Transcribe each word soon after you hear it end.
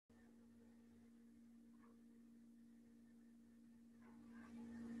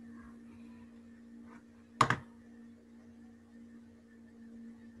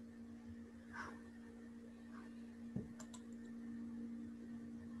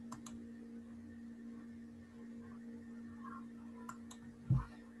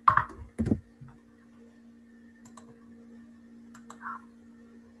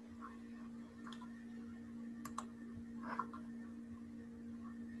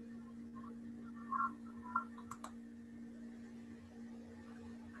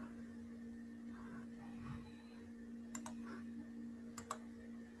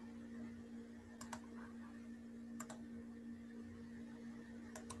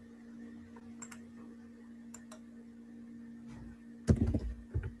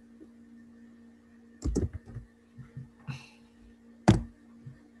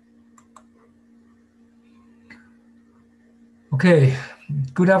Okay,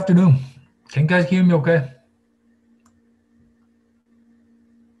 good afternoon. Can you guys hear me okay?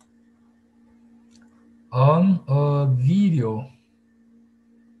 On a video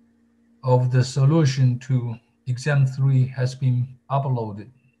of the solution to exam 3 has been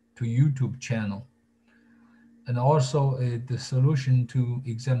uploaded to YouTube channel. And also the solution to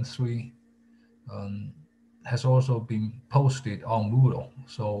exam 3 has also been posted on Moodle.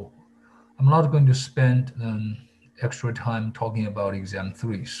 So I'm not going to spend extra time talking about exam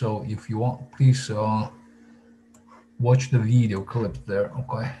 3. So if you want, please watch the video clip there,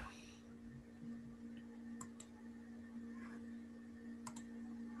 okay?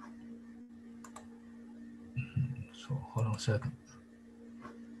 So hold on a second.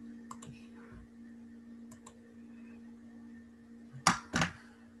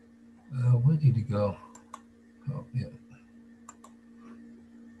 Where did it go? Oh, yeah.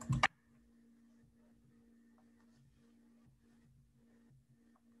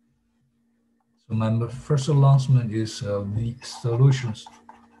 So my first announcement is the solutions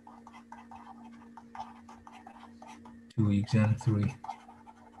to exam 3.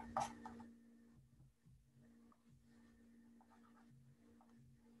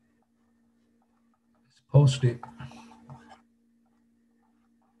 It's posted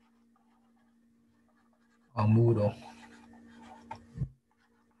on Moodle.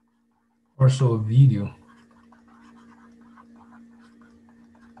 Also a video.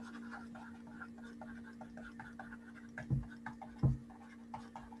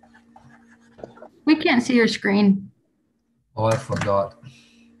 We can't see your screen. Oh, I forgot.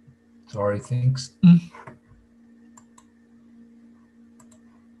 Sorry, thanks.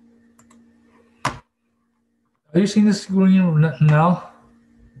 Are you seeing the screen now?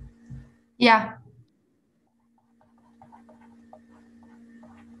 Yeah.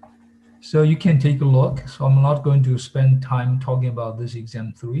 So you can take a look. So I'm not going to spend time talking about this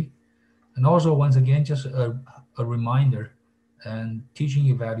exam 3. And also, once again, just a reminder and teaching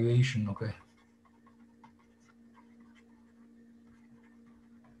evaluation, okay?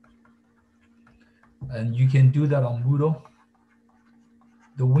 And you can do that on Moodle.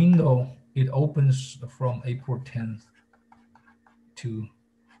 The window, it opens from April 10th to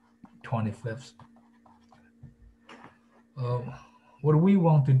 25th. What we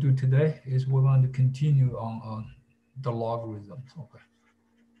want to do today is we want to continue on the logarithms. Okay.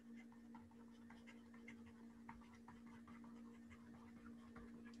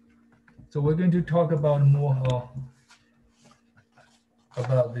 So we're going to talk about more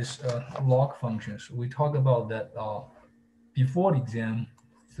about this log functions. We talked about that before exam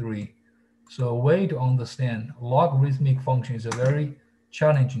 3. So a way to understand logarithmic function is a very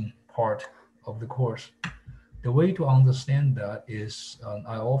challenging part of the course. The way to understand that is,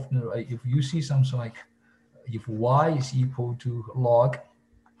 I often, if you see something like, if y is equal to log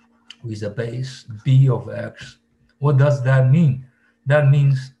with a base b of x, what does that mean? That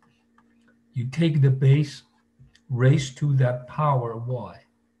means you take the base raised to that power y,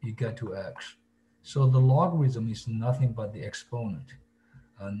 you get to x. So the logarithm is nothing but the exponent.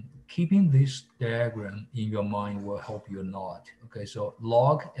 And keeping this diagram in your mind will help you a lot. Okay, so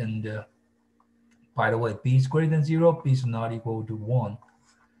log and by the way, b is greater than 0, b is not equal to 1.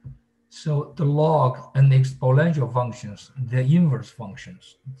 So the log and the exponential functions, they're inverse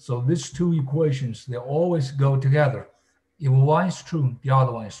functions. So these two equations, they always go together. If one is true, the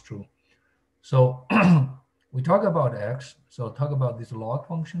other one is true. So we talk about x, so talk about this log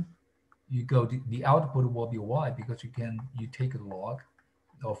function. You go to the output will be y because you take a log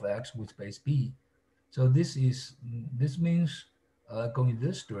of x with base b. So this means going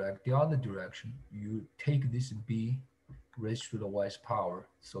this direction, the other direction, you take this b raised to the y's power.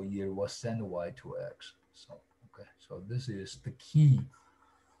 So you will send y to x. So okay, so this is the key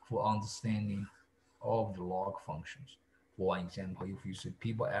for understanding of the log functions. For example, if you see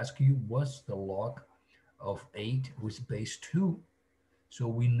people ask you what's the log of 8 with base 2, so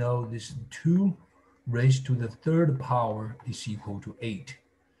we know this 2 raised to the third power is equal to 8.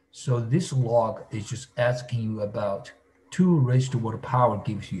 So this log is just asking you about 2 raised to what power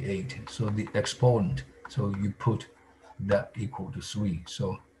gives you 8. So the exponent, so you put that equal to 3.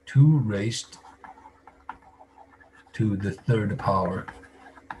 So 2 raised to the third power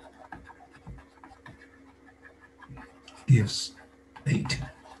gives 8.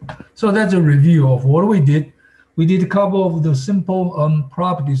 So that's a review of what we did. We did a couple of the simple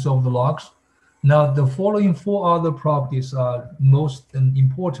properties of the logs. Now the following 4 other properties are most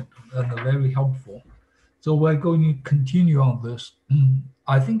important and very helpful. So we're going to continue on this.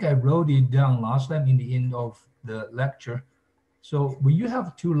 I think I wrote it down last time in the end of the lecture. So when you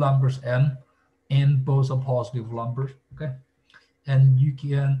have two numbers m, and both are positive numbers, okay? And you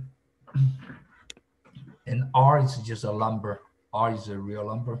can, and R is just a number. R is a real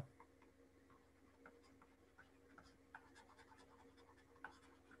number.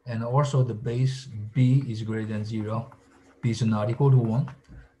 And also the base B is greater than 0. B is not equal to 1.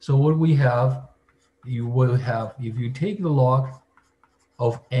 So what we have, you will have, if you take the log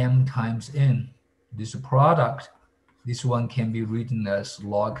of m times n, this product, this one can be written as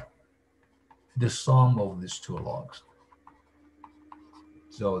log, the sum of these two logs.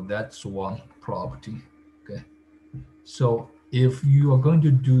 So that's one property, okay? So if you are going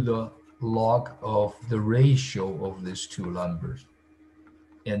to do the log of the ratio of these two numbers,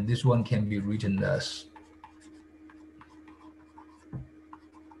 and this one can be written as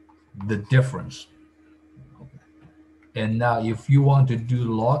the difference. Okay. And now if you want to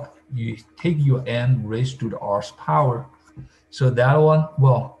do log, you take your n raised to the r's power. So that one,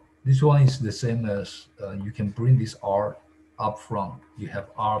 well, this one is the same as, you can bring this r up front. You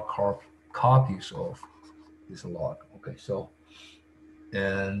have r copies of this log. Okay, so,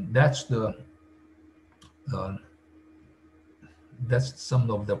 and that's the, that's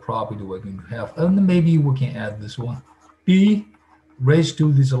some of the property we're going to have. And maybe we can add this one, b raised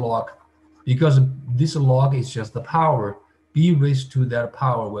to this log, because this log is just the power. B raised to that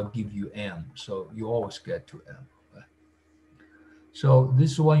power will give you m, so you always get to m. Okay? So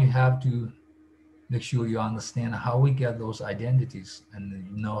this one you have to make sure you understand how we get those identities and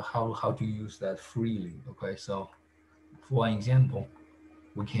you know how to use that freely. Okay, so for example,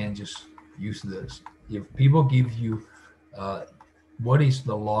 we can just use this. If people give you what is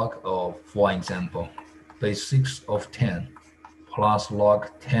the log of, for example, base 6 of 10 plus log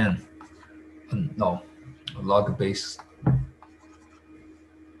 10, no, log base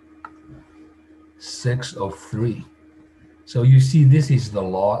 6 of 3. So you see, this is the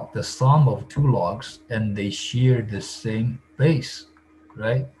log, the sum of two logs, and they share the same base,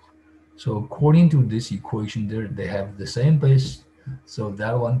 right? So according to this equation there, they have the same base. So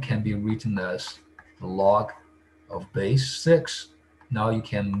that one can be written as the log of base 6. Now you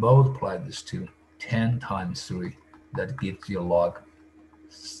can multiply this to 10 times 3. That gives you a log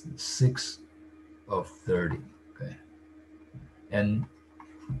 6 of 30, okay? And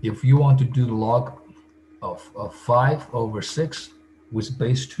if you want to do the log of 5 over 6 with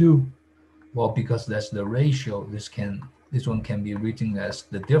base 2, well, because that's the ratio, this one can be written as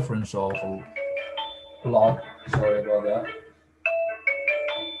the difference of log, sorry about that.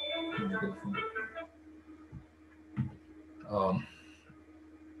 I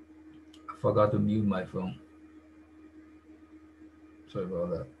forgot to mute my phone. Sorry about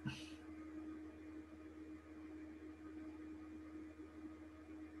that.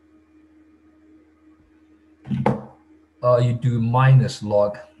 You do minus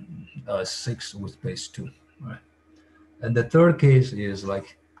log 6 with base 2, right? And the third case is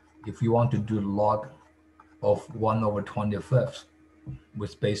like if you want to do log of 1 over 25th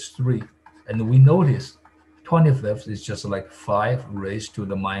with base 3, and we notice 25th is just like 5 raised to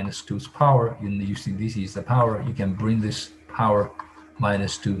the minus 2's power. You see this is the power. You can bring this power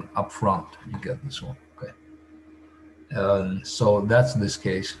minus 2 up front. You get this one, okay? So that's this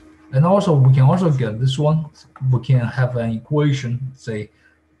case. And also we can also get this one. We can have an equation, say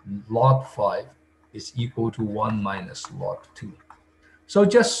log 5 is equal to 1 minus log 2. So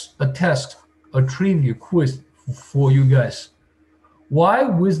just a test, a trivia quiz for you guys. Why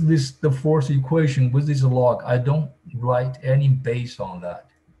with this, the fourth equation, with this log, I don't write any base on that?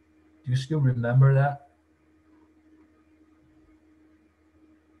 Do you still remember that?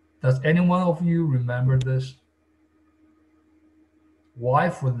 Does any one of you remember this? Why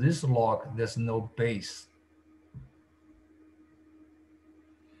for this log, there's no base?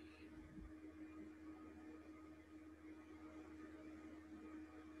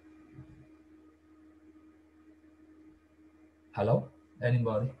 Hello,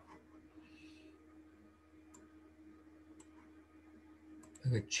 anybody?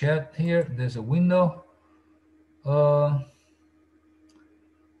 Okay, chat here, there's a window.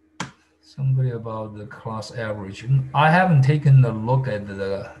 Somebody about the class average. I haven't taken a look at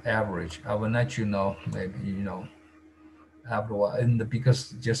the average. I will let you know, maybe, you know, after a while. And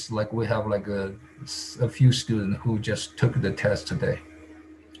because just like we have like a few students who just took the test today.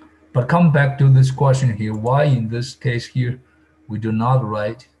 But come back to this question here, why in this case here, we do not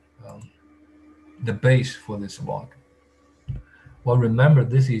write the base for this log? Well, remember,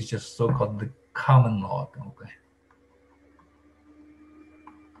 this is just so-called the common log, okay?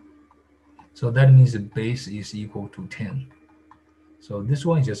 So that means the base is equal to 10. So this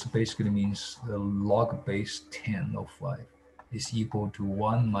one just basically means the log base 10 of 5 is equal to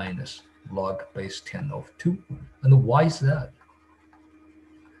 1 minus log base 10 of 2. And why is that?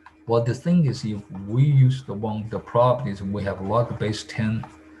 Well, the thing is, if we use the properties, we have log base 10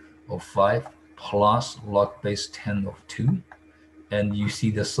 of 5 plus log base 10 of 2. And you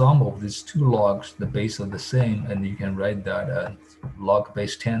see the sum of these two logs, the base are the same, and you can write that log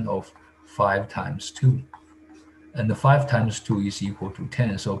base 10 of 5 times 2. And the 5 times 2 is equal to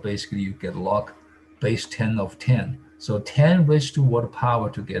 10. So basically you get log base 10 of 10. So 10 raised to what power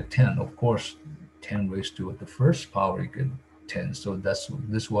to get 10? Of course, 10 raised to the first power, you get 10. So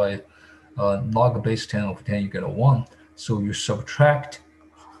that's why log base 10 of 10, you get a 1. So you subtract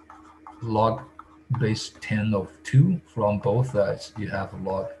log base 10 of 2 from both sides, you have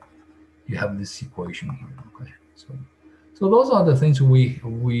this equation here. Okay, so those are the things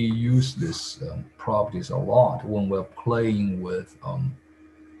we use this properties a lot when we're playing with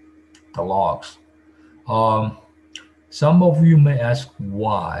the logs. Some of you may ask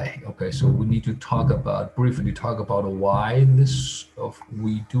why. Okay, so we need to briefly talk about why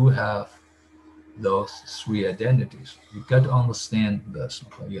we do have those three identities. You got to understand this.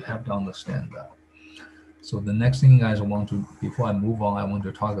 Okay, you have to understand that. So the next thing, guys, before I move on, I want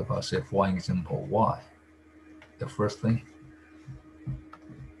to talk about, say, for example, y. The first thing,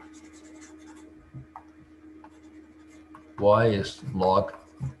 y is log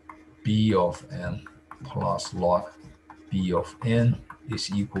b of n plus log b of n is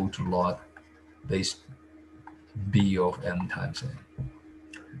equal to log base b of m times n.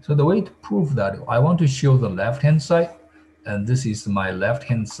 So the way to prove that, I want to show the left-hand side, and this is my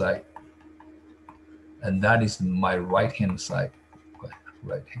left-hand side, and that is my right-hand side. Okay,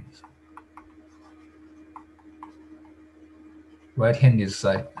 right-hand side. Right-hand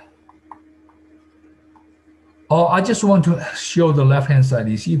side. Oh, I just want to show the left-hand side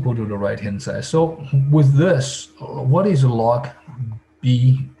is equal to the right-hand side. So with this, what is log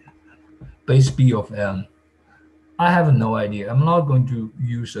b, base b of n? I have no idea. I'm not going to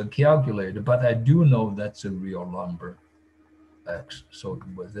use a calculator, but I do know that's a real number, x. So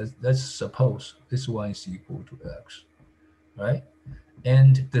let's suppose this one is equal to x, right?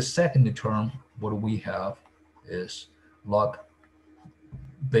 And the second term, what we have is log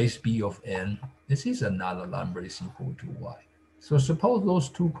base b of n. This is another number is equal to y. So suppose those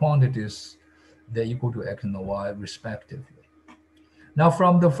two quantities, they're equal to x and y respectively. Now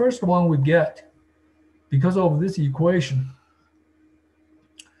from the first one we get, because of this equation,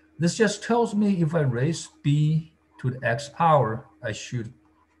 this just tells me if I raise b to the x power, I should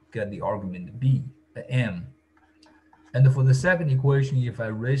get the argument b, m. And for the second equation, if I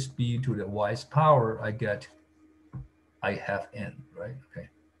raise b to the y's power, I have n, right? Okay.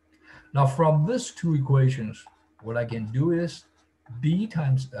 Now from these two equations, what I can do is b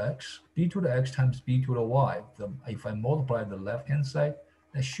times x, b to the x times b to the y. If I multiply the left-hand side,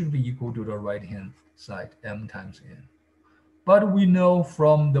 that should be equal to the right-hand side, m times n. But we know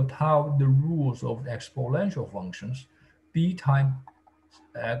from the rules of exponential functions, b to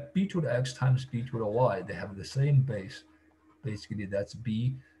the x times b to the y, they have the same base. Basically, that's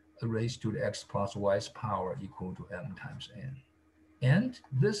b raised to the x plus y's power equal to m times n. And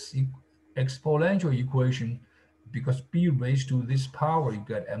this exponential equation, because b raised to this power, you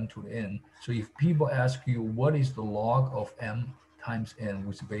get m to the n. So if people ask you what is the log of m times n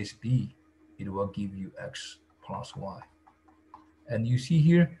with base b, it will give you x plus y. And you see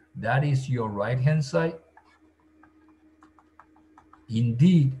here, that is your right-hand side.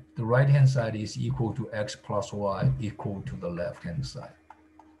 Indeed, the right-hand side is equal to x plus y equal to the left-hand side.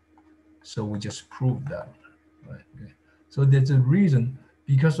 So we just proved that, right? Okay. So there's a reason,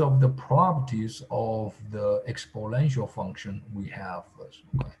 because of the properties of the exponential function we have this,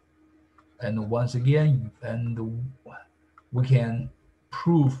 okay? And once again, we can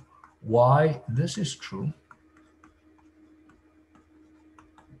prove why this is true.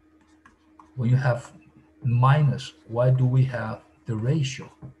 When you have minus, why do we have the ratio?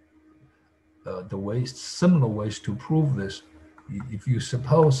 Similar ways to prove this, if you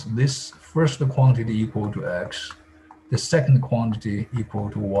suppose this first quantity equal to x, the second quantity equal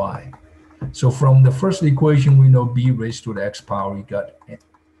to y. So from the first equation, we know b raised to the x power, you got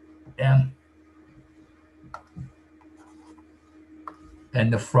m.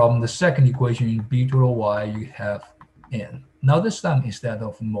 And from the second equation, b to the y, you have n. Now this time, instead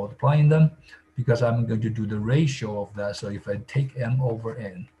of multiplying them, because I'm going to do the ratio of that, so if I take m over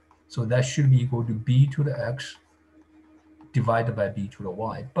n, so that should be equal to b to the x divided by b to the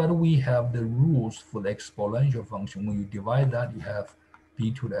y. But we have the rules for the exponential function. When you divide that, you have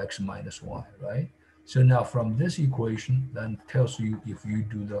b to the x minus y, right? So now from this equation, then tells you if you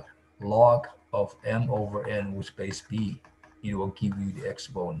do the log of m over n with base b, it will give you the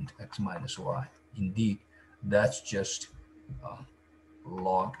exponent x minus y. Indeed, that's just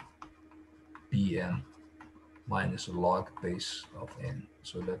log bm minus log base of n.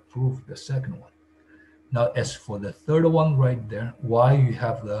 So that proves the second one. Now, as for the third one right there, y you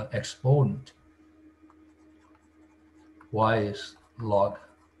have the exponent. Y is log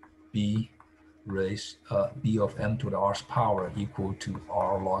b raised b of m to the r's power equal to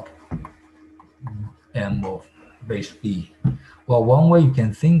r log m of base b. Well, one way you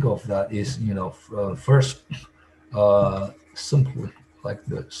can think of that is, first, simply like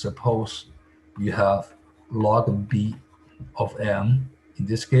suppose you have log b of m. In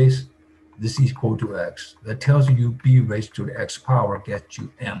this case, this is equal to x. That tells you b raised to the x power gets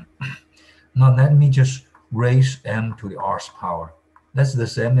you m. Now let me just raise m to the r's power. That's the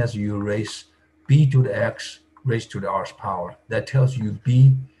same as you raise b to the x raised to the r's power. That tells you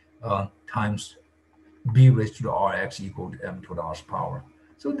b times b raised to the rx equal to m to the r's power.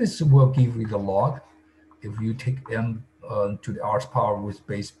 So this will give you the log. If you take m to the r's power with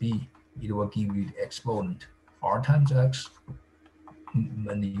base b, it will give you the exponent r times x,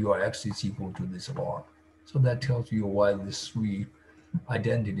 and your x is equal to this log. So that tells you why these three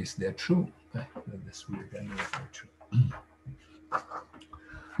identities, they're true. Okay? These three identities are true.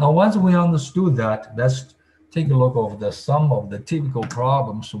 Now, once we understood that, let's take a look at the sum of the typical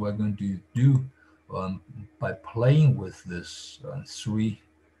problems we're going to do by playing with this three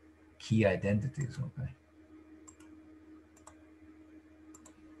key identities. Okay.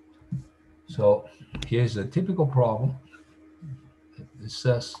 So here's a typical problem. It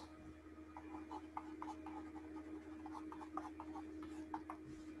says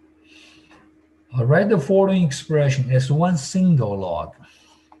write the following expression as one single log.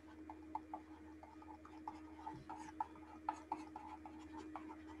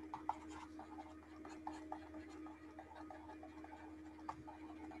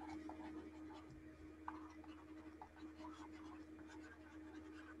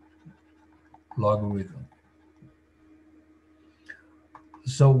 Logarithm.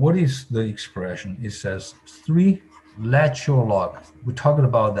 So what is the expression? It says 3 natural log. We talked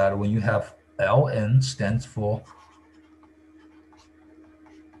about that when you have ln stands for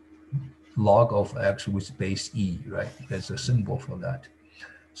log of x with base e, right? There's a symbol for that.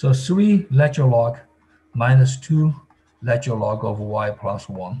 So 3 natural log minus 2 natural log of y plus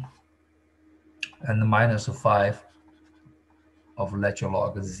 1 and minus 5 of natural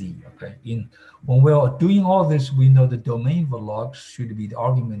log z. Okay. When we are doing all this, we know the domain for logs should be, the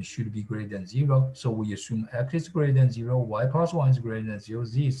argument should be greater than 0. So we assume x is greater than 0, y plus 1 is greater than 0,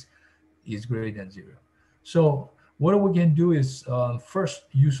 z is greater than 0. So what we can do is first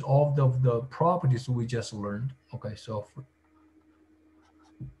use all of the properties we just learned. Okay, so for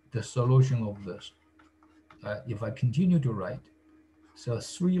the solution of this, if I continue to write, so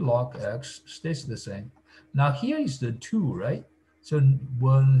 3 log x stays the same. Now here is the 2, right? So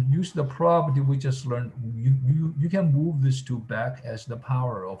when use the property we just learned, you can move this 2 back as the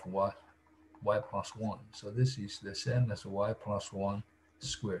power of y plus 1. So this is the same as y plus 1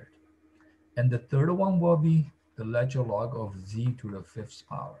 squared. And the third one will be the natural log of z to the 5th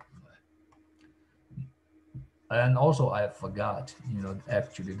power. And also I forgot,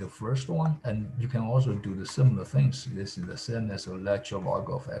 actually the first one, and you can also do the similar things. This is the same as a natural log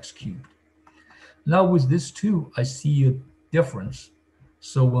of x cubed. Now with this 2, I see a difference.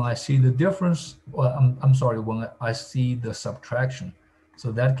 So when I see the difference, well, I'm sorry, when I see the subtraction,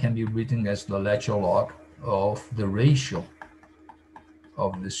 so that can be written as the natural log of the ratio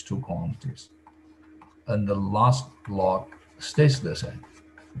of these 2 quantities. And the last log stays the same.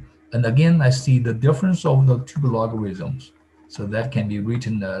 And again, I see the difference of the 2 logarithms. So that can be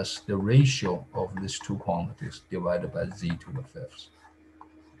written as the ratio of these 2 quantities divided by z to the 5th.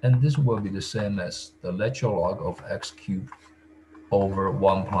 And this will be the same as the natural log of x cubed over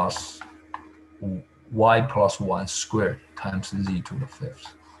 1 plus y plus 1 squared times z to the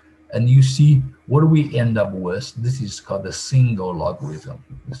 5th. And you see what we end up with. This is called the single logarithm.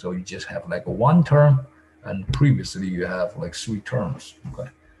 So you just have like one term, and previously you have like 3 terms. Okay.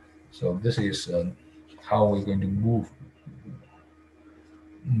 So this is how we're going to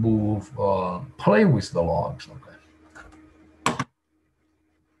play with the logs. Okay.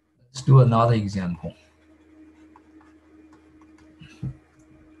 Let's do another example.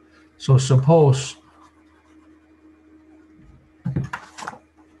 So suppose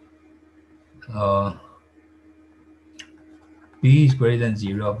b is greater than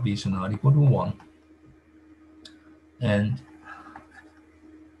 0, b is not equal to 1, and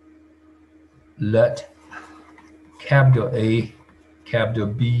let capital A, capital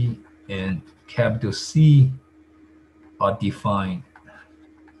B, and capital C are defined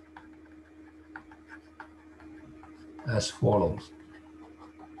as follows.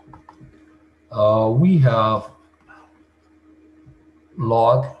 We have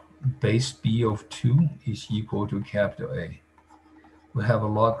log base b of 2 is equal to capital A. We have a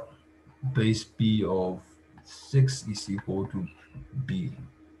log base b of 6 is equal to b.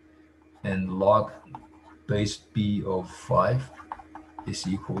 And log base b of 5 is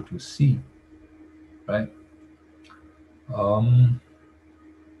equal to c, right?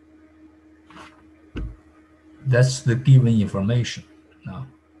 That's the given information. Now,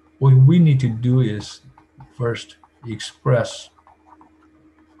 what we need to do is first express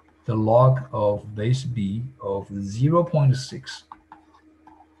the log of base b of 0.6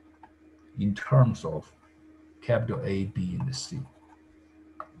 in terms of capital A, B, and C.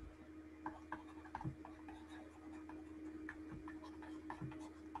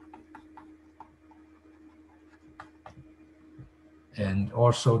 And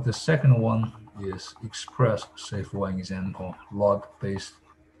also the second one is express, say for example, log base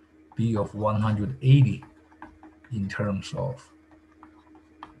b of 180 in terms of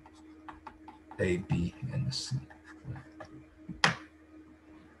A, B, and C.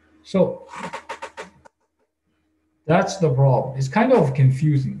 So that's the problem. It's kind of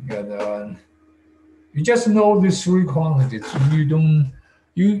confusing. You just know these three quantities. You don't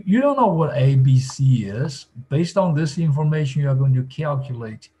know what A, B, C is. Based on this information, you are going to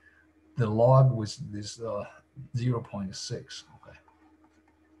calculate the log with this 0.6. Okay.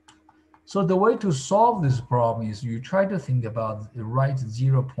 So the way to solve this problem is you try to think about write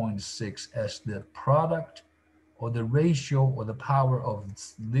 0.6 as the product or the ratio or the power of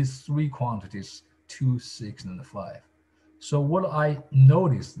these three quantities, 2, 6, and 5. So what I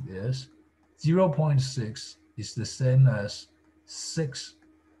noticed is 0.6 is the same as 6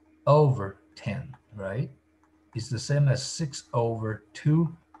 over 10, right? It's the same as 6 over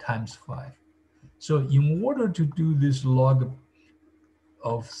 2 times 5. So in order to do this log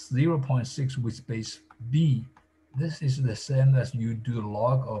of 0.6 with base b, this is the same as you do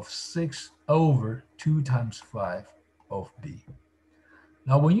log of 6 over 2 times 5 of b.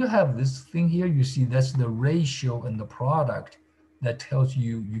 Now, when you have this thing here, you see that's the ratio and the product that tells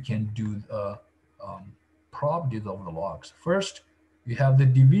you you can do properties of the logs. First, you have the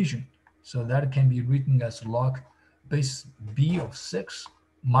division. So that can be written as log base b of 6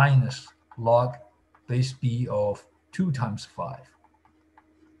 minus log base b of 2 times 5.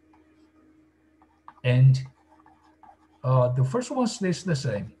 And the first one stays the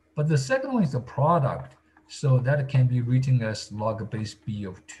same, but the second one is the product. So that can be written as log base b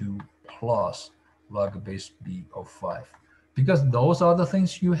of 2 plus log base b of 5. Because those are the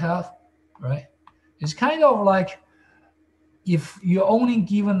things you have, right? It's kind of like if you're only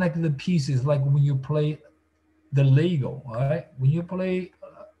given like the pieces, like when you play the Lego, right? When you play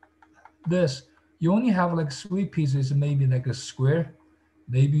this, you only have like 3 pieces, maybe like a square,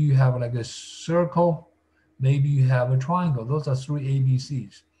 maybe you have like a circle, maybe you have a triangle. Those are 3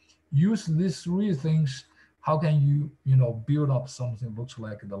 ABCs. Use these 3 things. How can you, build up something that looks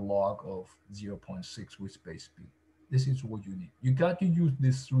like the log of 0.6 with base b? This is what you need. You got to use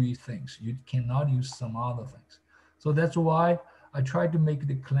these 3 things. You cannot use some other things. So that's why I tried to make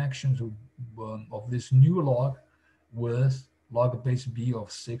the connections of this new log with log base b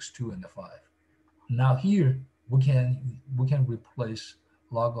of 6, 2, and 5. Now here we can replace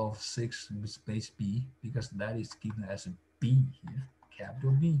log of 6 with base b because that is given as a b here,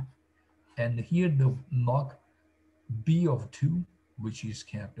 capital B. And here the log b of 2, which is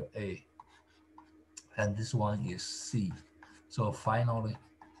capital A. And this one is C. So finally,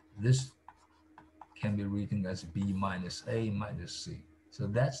 this can be written as B minus A minus C. So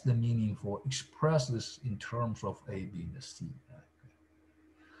that's the meaning for express this in terms of A, B, and C.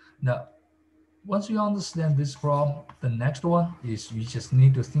 Now, once you understand this problem, the next one is you just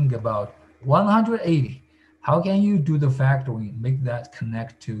need to think about 180. How can you do the factoring, make that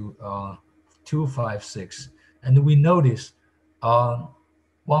connect to 256? And we notice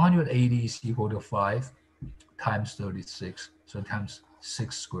 180 is equal to 5 times 36, so times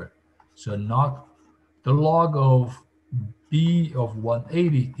 6 squared. So not the log of b of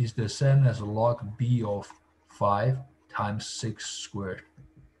 180 is the same as log b of 5 times 6 squared.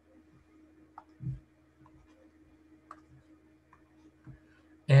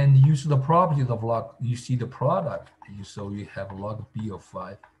 And use the properties of log, you see the product. So you have log b of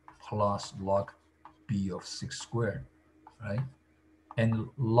 5 plus log b of 6 squared, right? And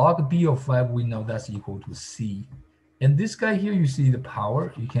log b of 5, we know that's equal to c. And this guy here, you see the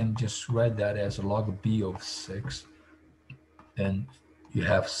power, you can just write that as log b of 6. And you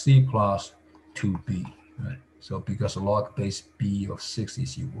have c plus 2b, right? So because log base b of 6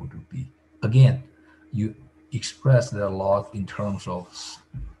 is equal to b. Again, you express the log in terms of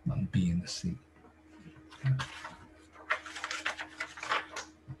B and C.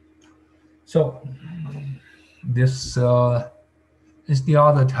 So this is the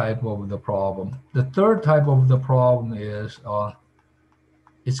other type of the problem. The third type of the problem is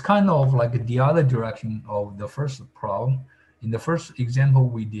it's kind of like the other direction of the first problem. In the first example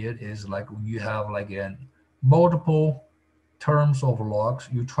we did is like you have like multiple terms of logs.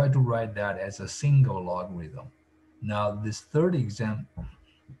 You try to write that as a single logarithm. Now this third example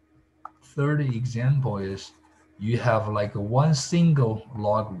is you have like one single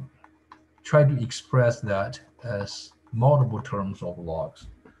log. Try to express that as multiple terms of logs.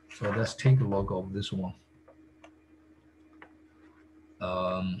 So let's take a look of this one.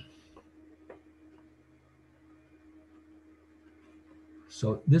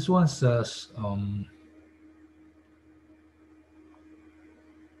 So this one says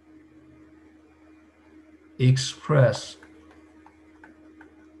express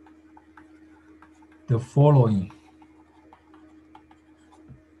the following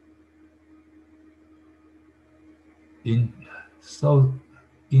into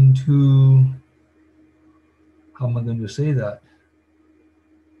how am I going to say that?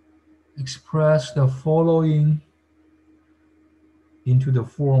 Express the following into the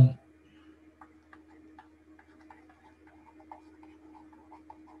form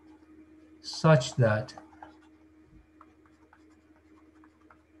such that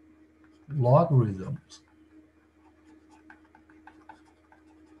logarithms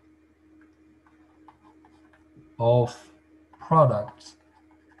of products,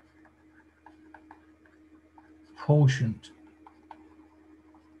 quotient,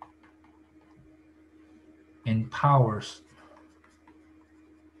 and powers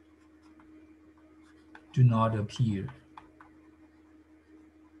do not appear.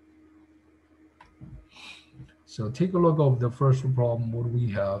 So take a look of the first problem. What we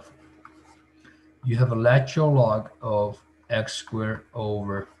have? You have a natural log of x squared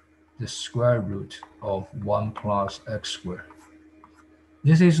over the square root of 1 plus x squared.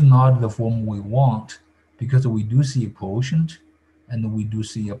 This is not the form we want because we do see a quotient and we do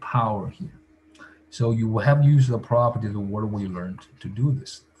see a power here. So you will have used the property of what we learned to do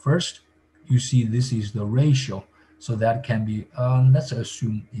this. First, you see this is the ratio. So that can be, let's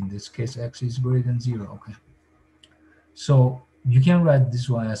assume in this case, x is greater than 0, okay? So you can write this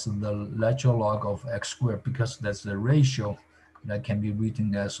one as the natural log of x squared because that's the ratio that can be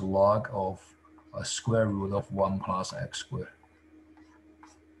written as log of a square root of 1 plus x squared.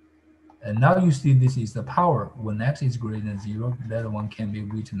 And now you see this is the power. When x is greater than 0, that one can be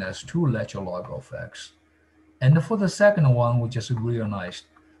written as 2 natural log of x. And for the second one, we just realized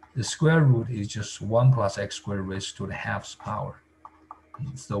the square root is just 1 plus x squared raised to the half's power.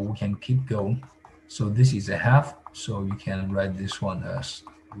 So we can keep going. So this is a half, so you can write this one as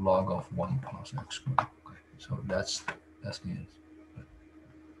log of 1 plus x squared. Okay, so that's the answer.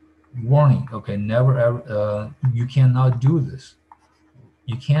 Warning, okay, never ever, you cannot do this.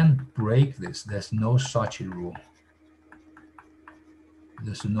 You can't break this. There's no such a rule.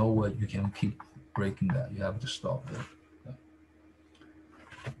 There's no way you can keep breaking that. You have to stop there.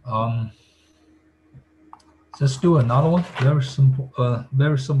 Let's do another one. Very simple,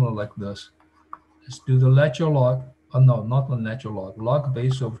 very similar like this. Let's do the natural log. No, not the natural log. Log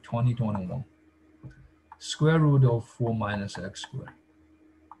base of 2021. Square root of 4 minus x squared,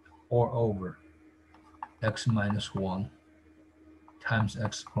 or over x minus 1 times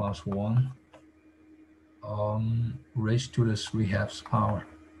x plus 1 raised to the 3/2 power.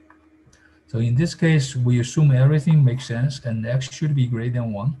 So in this case, we assume everything makes sense and x should be greater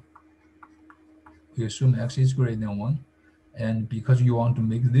than 1. We assume x is greater than 1. And because you want to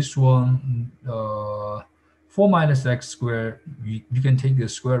make this one 4 minus x squared, you can take the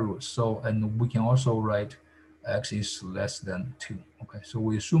square root. So, and we can also write x is less than 2. Okay, so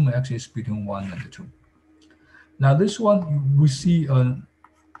we assume x is between 1 and 2. Now this one, we see the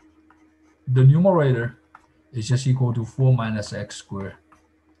numerator is just equal to 4 minus x squared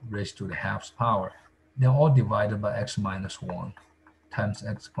raised to the half power. They're all divided by x minus 1 times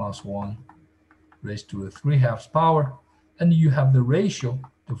x plus 1 raised to the 3/2 power. And you have the ratio.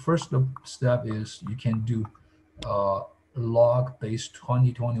 The first step is you can do log base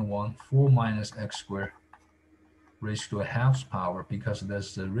 2021 4 minus x squared raised to a half power because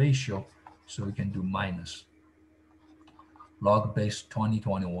that's the ratio. So we can do minus log base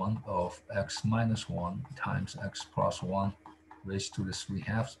 2021 of x minus 1 times x plus 1 raised to the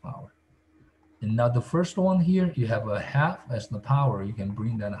 3/2 power. And now the first one here, you have a half as the power. You can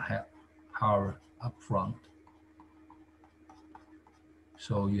bring that half power up front.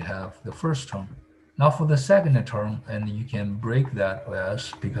 So you have the first term. Now for the second term, and you can break that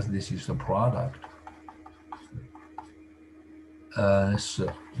as, because this is the product.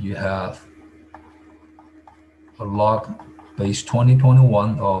 So you have a log base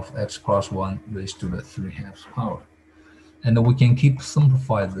 2021 of x plus 1 raised to the 3/2 power. And we can keep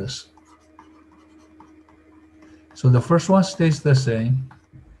simplify this. So the first one stays the same,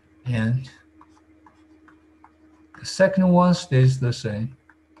 and the second one stays the same.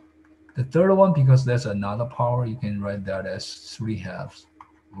 The third one, because there's another power, you can write that as 3/2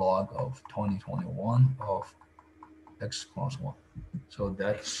 log of 2021 of x plus 1. So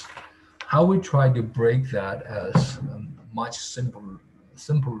that's how we try to break that as a much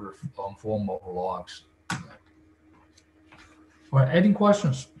simpler form of logs. All right, any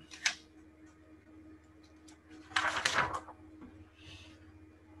questions?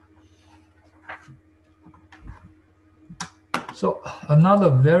 So another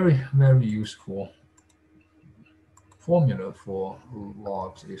very, very useful formula for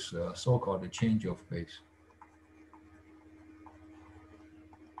logs is so-called the change of base.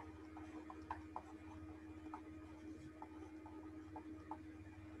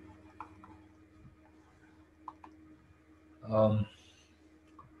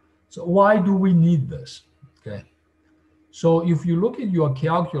 So why do we need this? Okay. So if you look at your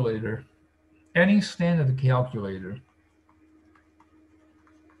calculator, any standard calculator,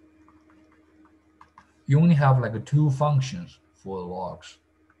 you only have like two functions for logs.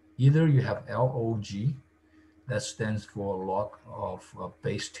 Either you have log, that stands for log of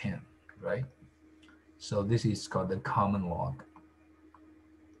base 10, right? So this is called the common log.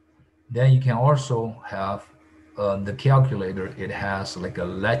 Then you can also have the calculator, it has like a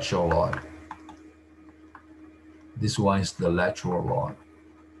lateral log. This one is the lateral log.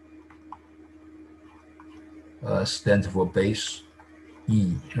 Stands for base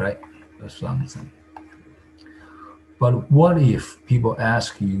E, right? Or something. But what if people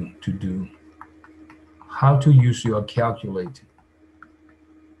ask you to do how to use your calculator?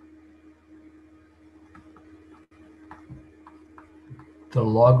 The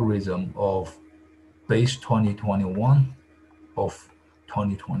logarithm of base 2021 of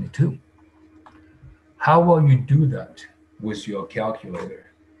 2022. How will you do that with your calculator?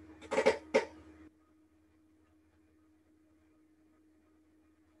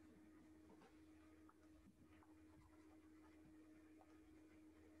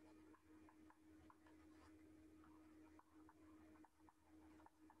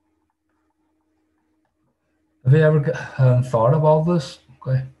 Have you ever thought about this?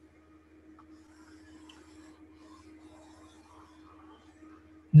 Okay.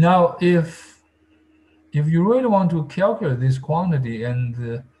 Now, if you really want to calculate this quantity and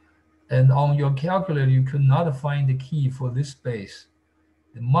on your calculator you could not find the key for this base,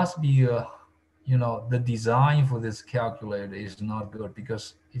 it must be the design for this calculator is not good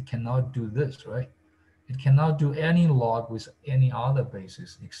because it cannot do this, right? It cannot do any log with any other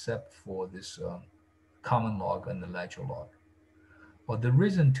basis except for this common log and the lateral log. Well, the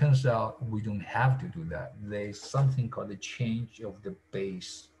reason turns out we don't have to do that. There's something called the change of the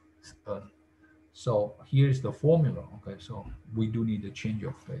base. So here's the formula. Okay, so we do need a change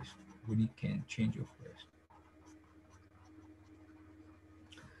of base. We can change of base.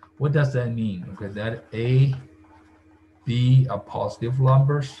 What does that mean? Okay, that A, B are positive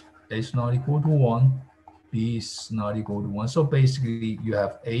numbers. A is not equal to 1. B is not equal to 1. So basically, you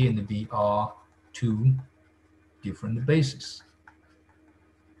have A and B are two different bases.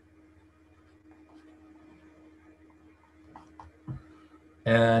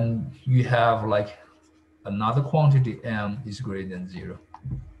 And you have like another quantity M is greater than 0.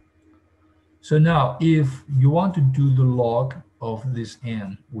 So now if you want to do the log of this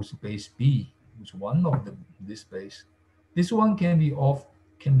M with base B, which one of this base, this one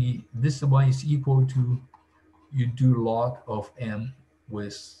this one is equal to, you do log of M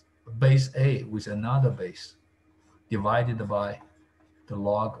with base A with another base divided by the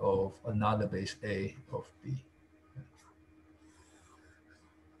log of another base A of B.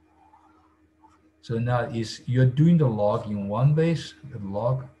 So now you're doing the log in one base, the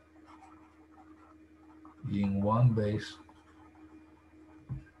log in one base,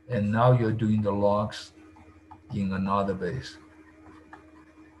 and now you're doing the logs in another base.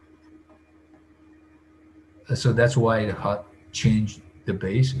 So that's why it had changed the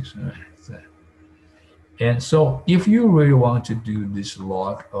bases. Right? And so if you really want to do this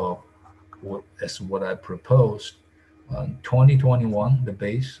log of what I proposed, 2021, the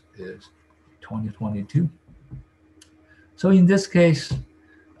base is 2022. So in this case,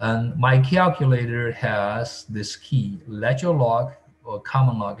 my calculator has this key, lateral log or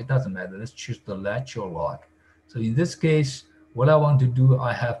common log, it doesn't matter. Let's choose the natural log. So in this case, what I want to do,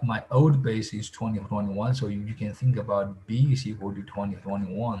 I have my old base is 2021. So you can think about B is equal to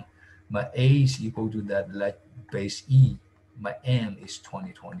 2021. My A is equal to that base E. My M is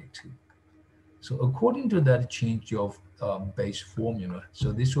 2022. So according to that change of base formula,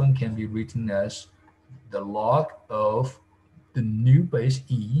 so this one can be written as the log of the new base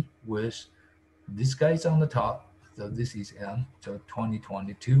E with this guy is on the top, so this is M, so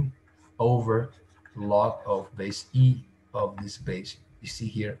 2022 over log of base E of this base. You see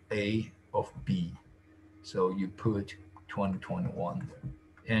here A of B. So you put 2021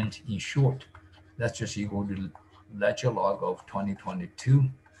 there. And in short, that's just equal to natural log of 2022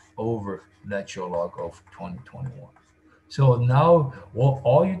 over natural log of 2021. So now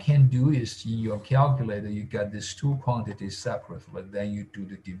all you can do is in your calculator, you get these two quantities separately, then you do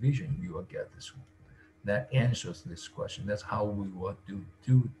the division, you will get this one. That answers this question. That's how we will do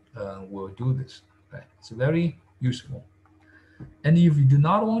this. Okay, it's very useful. And if you do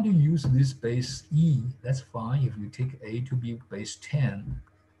not want to use this base E, that's fine. If you take A to be base 10,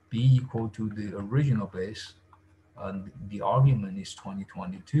 B equal to the original base, and the argument is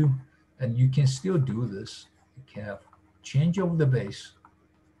 2022, and you can still do this. You can have change of the base,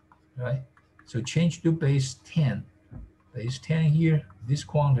 right? So change to base 10. Base 10 here, this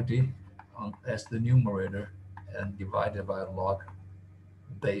quantity as the numerator, and divided by log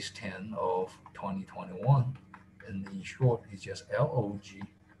base 10 of 2021. And in short, it's just log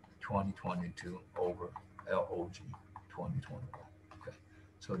 2022 over log 2021. Okay,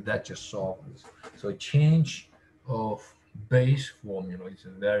 so that just solves this. So change of base formula is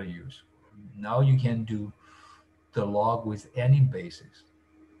very useful. Now you can do the log with any basis,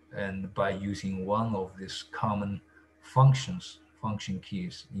 and by using one of these common function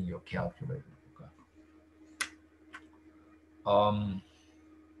keys in your calculator. Okay.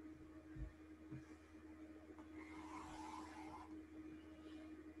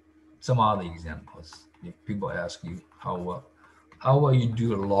 Some other examples. If people ask you how will you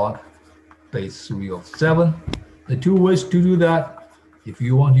do a log base 3 of 7, the two ways to do that. If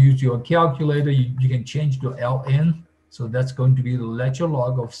you want to use your calculator, you can change to ln. So that's going to be the natural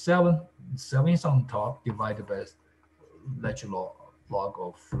log of 7. 7 is on top, divided by natural log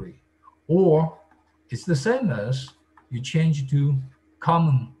of 3. Or it's the same as you change to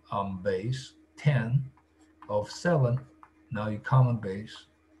common base 10 of 7. Now you common base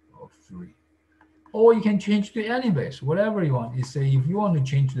of 3. Or you can change to any base, whatever you want. You say if you want to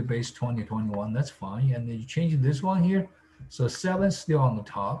change the base 2021, that's fine. And then you change this one here. So 7 is still on the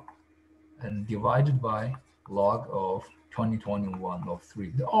top and divided by log of 2021 of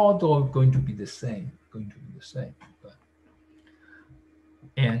 3. They're all going to be the same, Okay.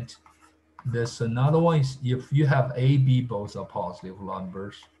 And there's another one is if you have A, B, both are positive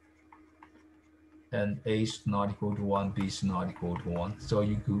numbers, and A is not equal to 1, B is not equal to 1. So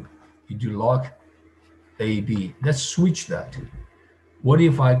you do log AB. Let's switch that. What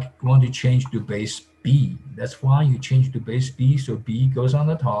if I want to change to base B? That's fine. You change to base B, so B goes on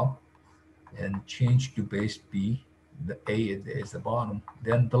the top, and change to base B. The A is the bottom.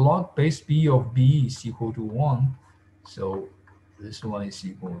 Then the log base B of B is equal to 1. So this one is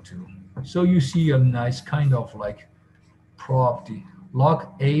equal to. So you see a nice kind of like property. Log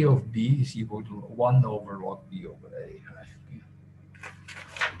A of B is equal to 1 over log B over A.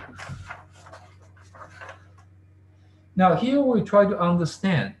 Now here we try to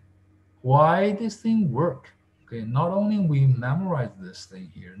understand why this thing work. Okay, not only we memorize this thing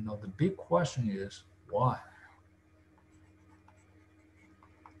here, no, the big question is why?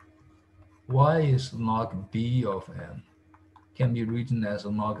 Why is log B of n can be written as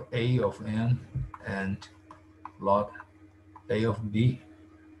log A of n and log A of B?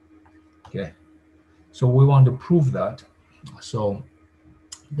 Okay, so we want to prove that. So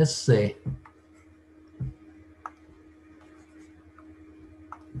let's say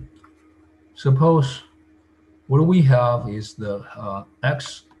suppose what we have is the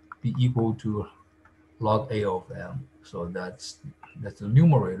x be equal to log A of n. So that's the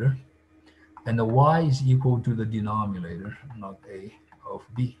numerator. And the y is equal to the denominator, log A of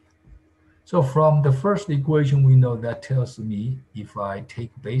B. So from the first equation, we know that tells me if I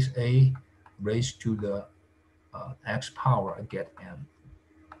take base A raised to the x power, I get n.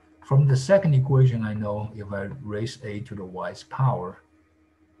 From the second equation, I know if I raise A to the y's power,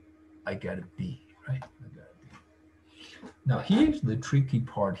 I get a B, right? I get a B. Now here's the tricky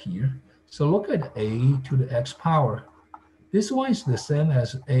part here. So look at A to the x power. This one is the same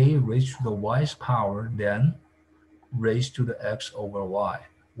as A raised to the y's power, then raised to the x over y.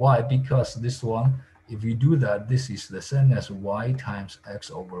 Why? Because this one if you do that, this is the same as y times x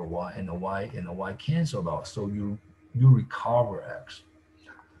over y, and the y cancel out. So you recover x.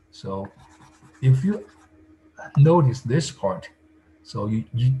 So if you notice this part, so we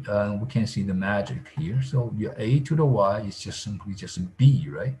can see the magic here. So your a to the y is just simply just b,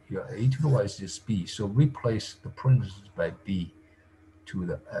 right? Your a to the y is just b. So replace the parentheses by b to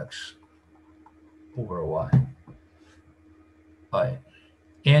the x over y. Right.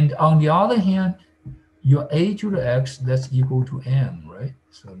 And on the other hand, your a to the x, that's equal to m, right?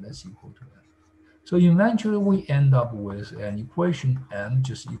 So that's equal to m. So eventually we end up with an equation m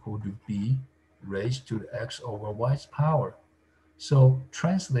just equal to b raised to the x over y's power. So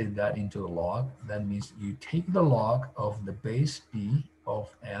translate that into a log. That means you take the log of the base b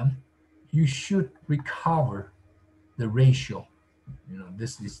of m. You should recover the ratio.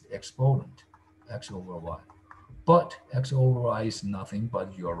 This is exponent, x over y. But x over y is nothing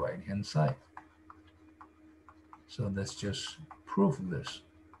but your right-hand side. So let's just prove this.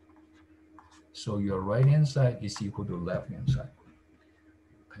 So your right-hand side is equal to left-hand side.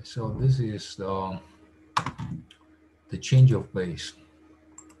 Okay, so this is the change of base.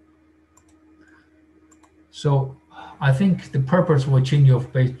 So I think the purpose for change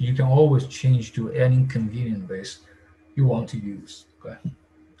of base, you can always change to any convenient base you want to use. Okay.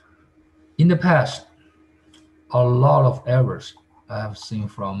 In the past, a lot of errors I have seen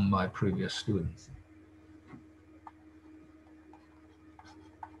from my previous students.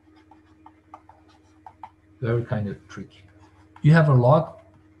 Very kind of tricky. You have a log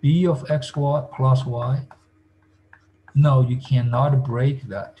b of xy plus y. No, you cannot break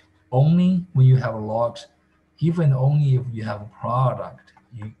that. Only when you have logs, even only if you have a product,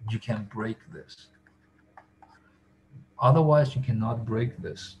 you can break this. Otherwise, you cannot break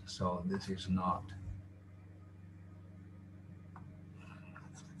this. So this is not.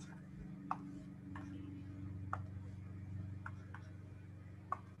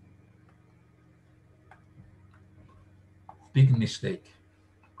 Big mistake.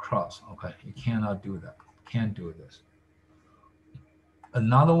 Cross. Okay, you cannot do that. Can't do this.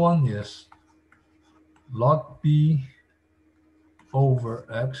 Another one is log b over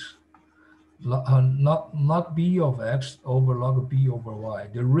x, log b of x over log b over y.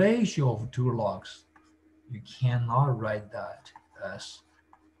 The ratio of two logs, you cannot write that as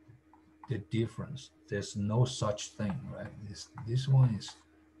the difference. There's no such thing, right? This one is,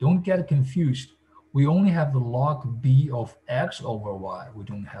 don't get confused. We only have the log b of x over y. We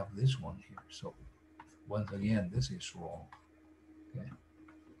don't have this one here. So once again, this is wrong. Okay.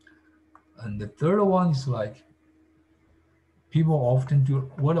 And the third one is like, people often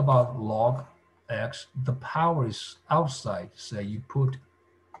do, what about log x? The power is outside. Say you put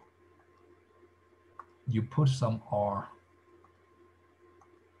some r.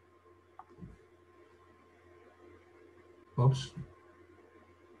 Oops.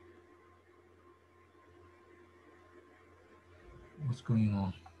 What's going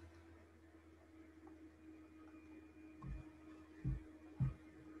on?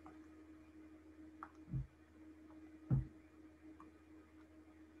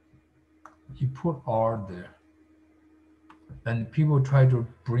 You put r there. And people try to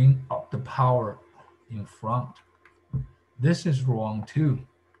bring up the power in front. This is wrong too.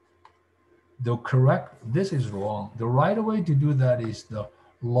 This is wrong. The right way to do that is the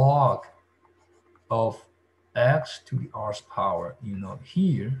log of x to the r's power.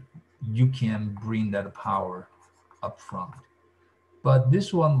 Here, you can bring that power up front. But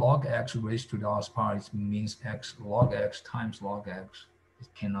this one, log x raised to the r's power, it means x log x times log x.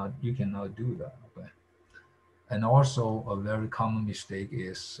 You cannot do that, okay? And also a very common mistake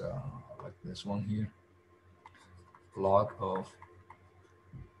is like this one here, log of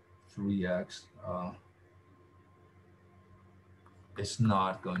 3x is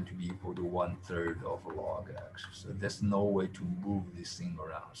not going to be equal to 1/3 of log x. So there's no way to move this thing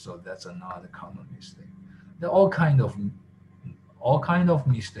around. So that's another common mistake. There are all kind of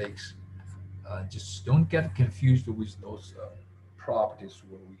mistakes. Just don't get confused with those properties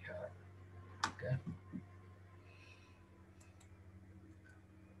what we have. Okay.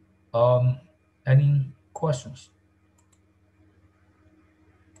 Any questions?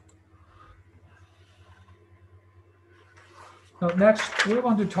 Now, next, we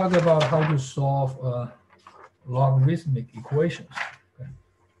want to talk about how to solve logarithmic equations. Okay.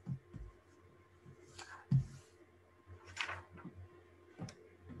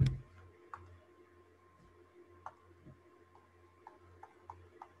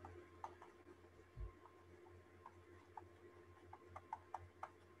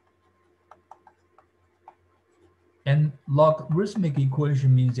 And logarithmic equation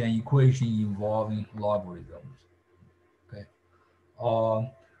means an equation involving logarithms. Okay.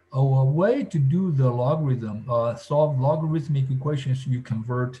 A way to do the logarithm, solve logarithmic equations, you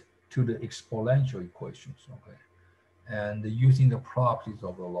convert to the exponential equations. Okay. And using the properties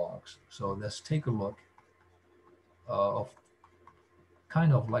of the logs. So let's take a look of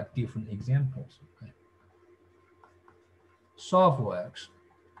kind of like different examples. Okay. Solve for x.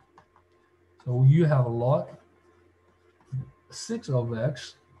 So you have log 6 of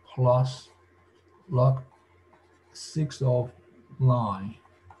x plus log 6 of 9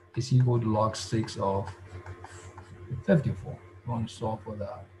 is equal to log 6 of 54. I'm going to solve for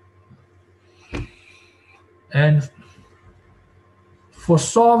that. And for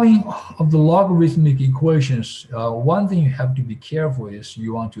solving of the logarithmic equations, one thing you have to be careful is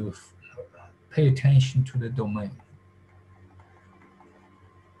you want to pay attention to the domain.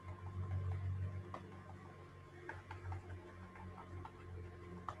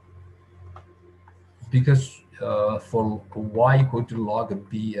 Because for y equal to log of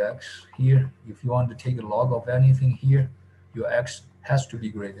bx here, if you want to take a log of anything here, your x has to be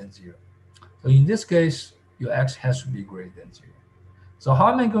greater than 0. So in this case, your x has to be greater than 0. So how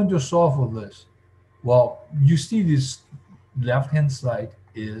am I going to solve for this? Well, you see this left-hand side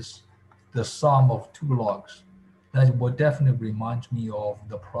is the sum of two logs. That will definitely remind me of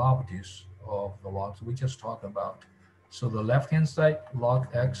the properties of the logs we just talked about. So the left-hand side, log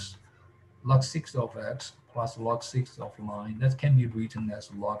x, log 6 of x plus log 6 of 9, that can be written as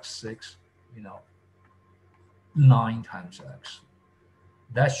log 6, 9 times x.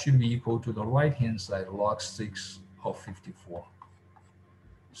 That should be equal to the right-hand side, log 6 of 54.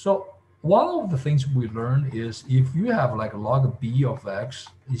 So one of the things we learned is if you have like log b of x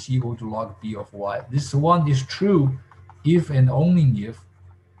is equal to log b of y, this one is true if and only if,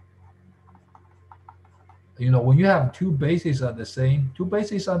 when you have two bases are the same,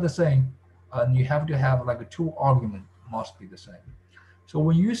 and you have to have like a two argument must be the same. So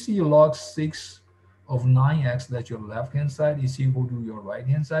when you see log 6 of 9x, that your left-hand side is equal to your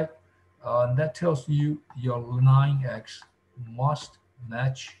right-hand side, that tells you your 9x must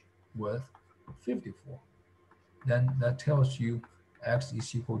match with 54. Then that tells you x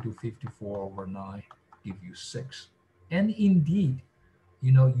is equal to 54 over 9, give you 6. And indeed,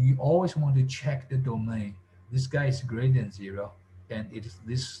 you always want to check the domain. This guy is greater than 0, and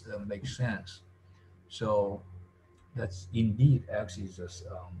this makes sense. So that's indeed x is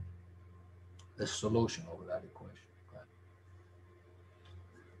the solution of that equation. Okay.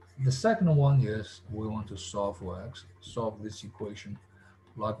 The second one is we want to solve for x, solve this equation,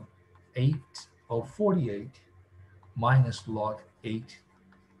 log 8 of 48 minus log 8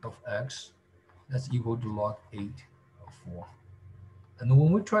 of x, that's equal to log 8 of 4. And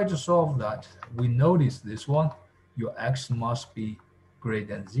when we try to solve that, we notice this one, your x must be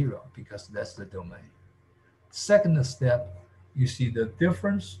greater than 0 because that's the domain. Second step, you see the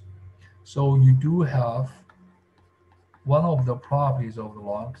difference. So you do have one of the properties of the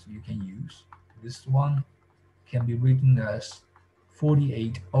logs you can use. This one can be written as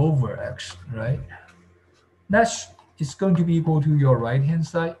 48 over x, right? That's it's going to be equal to your right-hand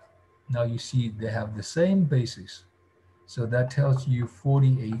side. Now you see they have the same basis. So that tells you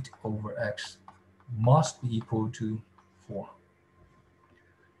 48 over x must be equal to 4.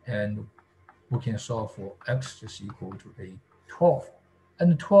 And we can solve for x is equal to 12.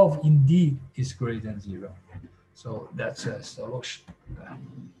 And 12 indeed is greater than 0. So that's a solution.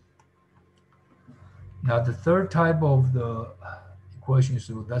 Now the third type of the equation is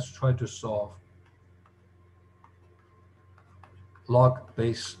let's try to solve log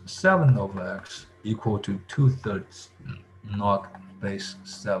base 7 of x equal to 2/3 log base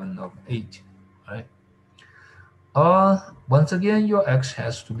 7 of 8, right? Once again, your x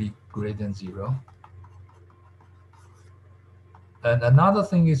has to be greater than 0. And another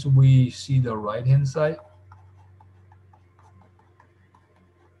thing is we see the right-hand side.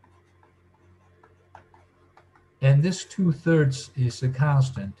 And this 2/3 is a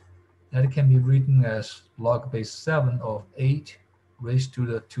constant that can be written as log base 7 of 8 raised to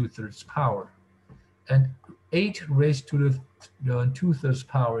the 2/3 power. And 8 raised to the 2/3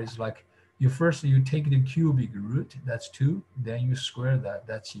 power is like you take the cubic root, that's 2, then you square that,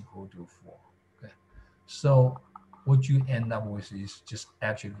 that's equal to 4. Okay. So what you end up with is just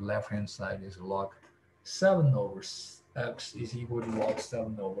actually the left-hand side is log 7 over x is equal to log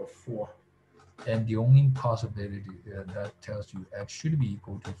 7 over 4. And the only possibility that tells you x should be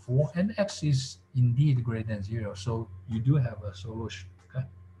equal to 4, and x is indeed greater than 0. So you do have a solution. Okay.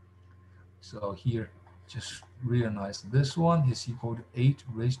 So here, just realize this one is equal to 8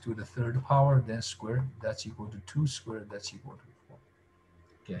 raised to the third power, then square, that's equal to 2 squared, that's equal to 4.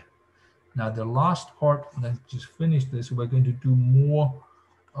 Okay, now the last part, let's just finish this. We're going to do more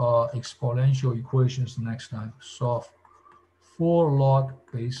exponential equations next time. Solve 4 log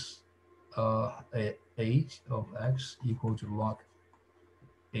base 8 of x equal to log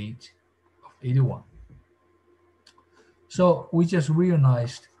 8 of 81. So we just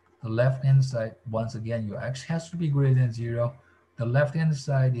realized the left-hand side, once again, your x has to be greater than 0. The left-hand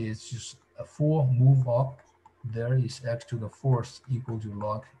side is just a 4 move up. There is x to the 4th equal to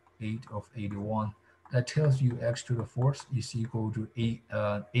log 8 of 81. That tells you x to the 4th is equal to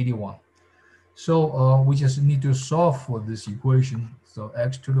 81. So we just need to solve for this equation. So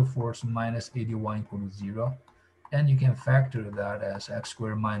x to the 4th minus 81 equal to 0. And you can factor that as x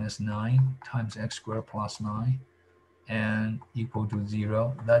squared minus 9 times x squared plus 9 and equal to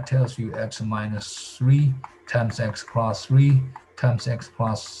 0. That tells you x minus 3 times x plus 3 times x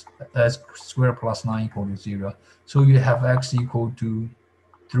squared plus 9 equal to 0. So you have x equal to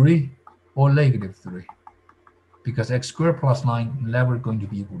 3 or negative 3, because x squared plus 9 never going to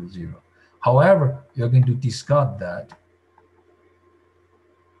be equal to 0. However, you're going to discard that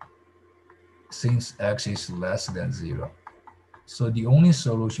since x is less than 0. So the only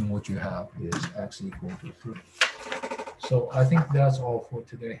solution what you have is x equal to 3. So I think that's all for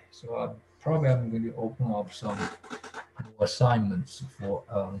today. So probably I'm going to open up some assignments for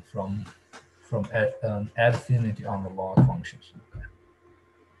from Adfinity on the log functions. Okay.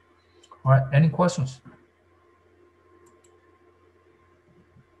 All right. Any questions?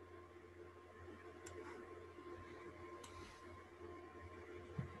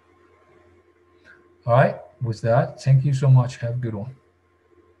 All right. With that, thank you so much. Have a good one.